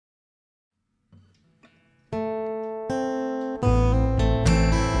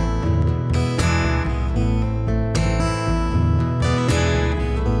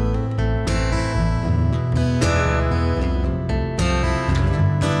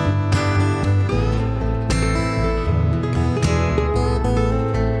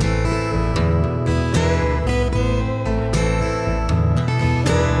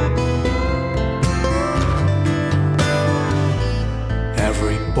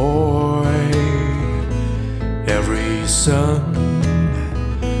boy. Every son,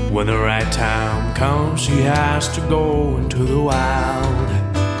 when the right time comes, he has to go into the wild.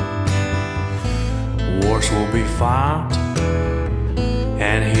 Wars will be fought,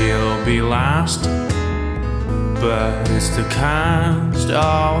 and he'll be lost, but it's the cost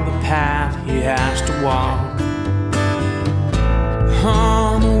of the path he has to walk.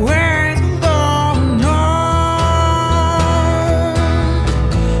 On the way to the unknown,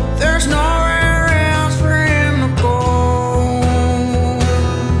 there's nowhere else for him to go.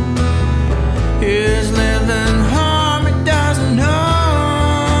 His living home, he doesn't know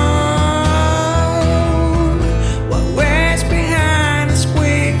what waits behind the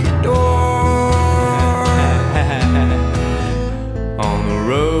squeaky door. On the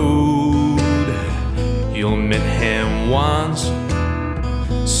road, you'll meet him once,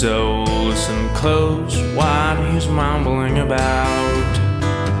 so listen close what he's mumbling about.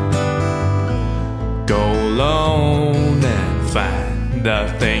 Go alone and find the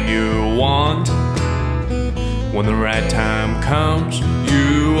thing you want. When the right time comes,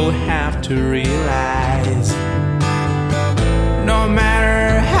 you will have to realize no matter